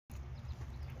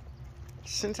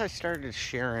Since I started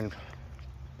sharing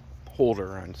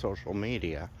Boulder on social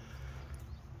media,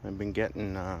 I've been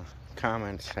getting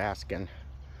comments asking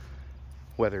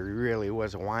whether he really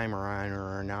was a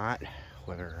Weimaraner or not,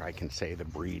 whether I can say the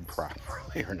breed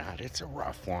properly or not. It's a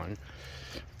rough one.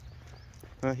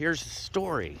 Here's the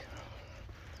story.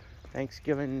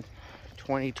 Thanksgiving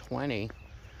 2020,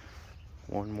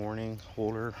 one morning,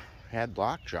 Boulder had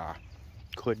lockjaw.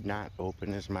 Could not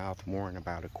open his mouth more than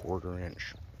about a quarter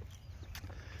inch.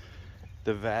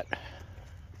 The vet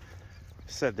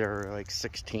said there were like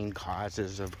 16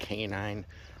 causes of canine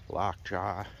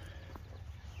lockjaw.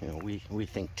 You know, we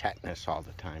think tetanus all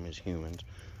the time as humans.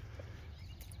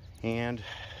 And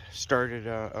started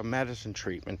a medicine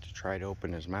treatment to try to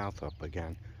open his mouth up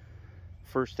again.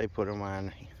 First they put him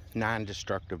on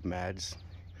non-destructive meds,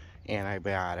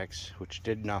 antibiotics, which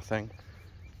did nothing.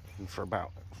 And for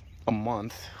about a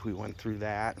month we went through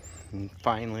that, and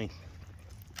finally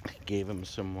gave him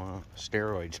some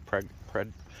steroids,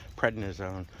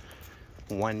 prednisone.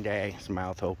 One day his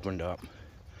mouth opened up,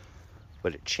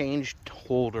 but it changed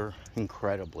Boulder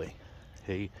incredibly.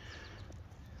 He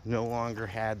no longer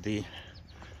had the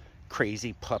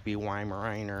crazy puppy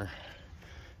Weimaraner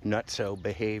nutso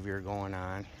behavior going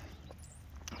on.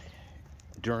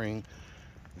 During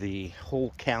the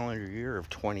whole calendar year of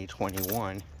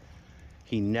 2021,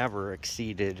 he never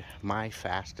exceeded my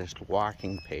fastest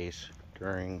walking pace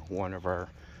during one of our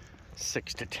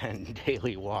 6 to 10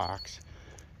 daily walks,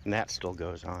 and that still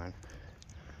goes on.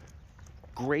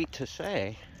 Great to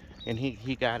say, and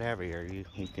he got heavier.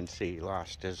 You can see he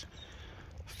lost his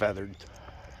feathered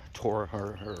torso,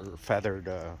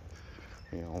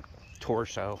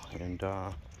 and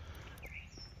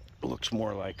looks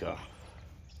more like a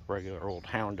regular old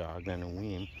hound dog than a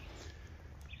weem.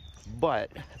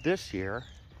 But this year,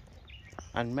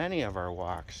 on many of our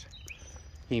walks,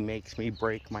 he makes me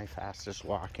break my fastest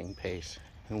walking pace,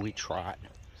 and we trot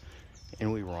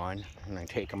and we run, and I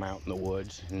take him out in the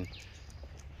woods, and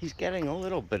he's getting a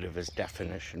little bit of his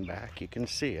definition back. You can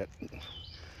see it.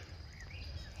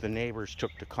 The neighbors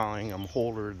took to calling him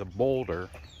Boulder the Boulder,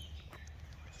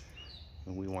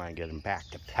 and we want to get him back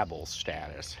to Pebble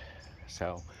status.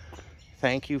 So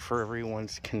thank you for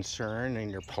everyone's concern and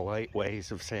your polite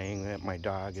ways of saying that my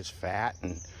dog is fat,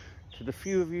 and to the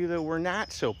few of you that were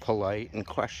not so polite and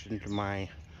questioned my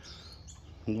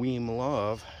weem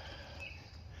love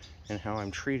and how I'm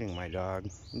treating my dog.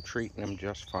 I'm treating him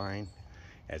just fine,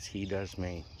 as he does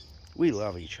me. We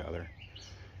love each other.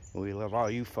 We love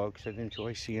all you folks that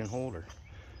enjoy seeing Boulder.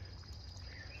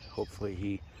 Hopefully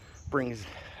he brings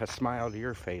a smile to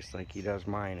your face like he does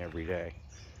mine every day,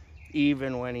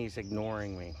 even when he's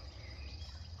ignoring me.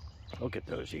 Look at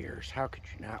those ears. How could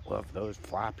you not love those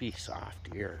floppy, soft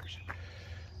ears?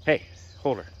 Hey,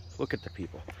 Boulder, look at the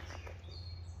people.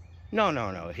 No,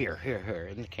 here,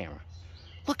 in the camera.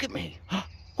 Look at me.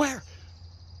 Where?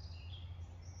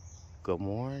 Good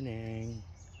morning.